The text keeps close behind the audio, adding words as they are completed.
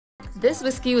This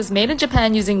whiskey was made in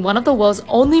Japan using one of the world's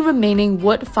only remaining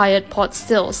wood-fired pot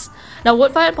stills. Now,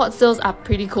 wood-fired pot stills are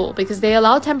pretty cool because they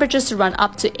allow temperatures to run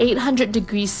up to 800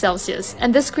 degrees Celsius,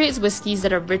 and this creates whiskeys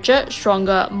that are richer,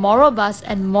 stronger, more robust,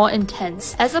 and more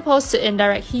intense, as opposed to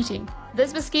indirect heating.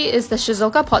 This whiskey is the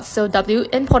Shizuoka Pot Still W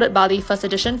Imported Barley First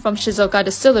Edition from Shizuoka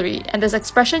Distillery, and this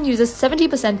expression uses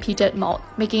 70% peated malt,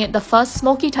 making it the first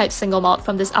smoky type single malt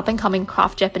from this up-and-coming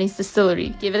craft Japanese distillery.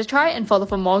 Give it a try and follow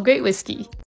for more great whiskey.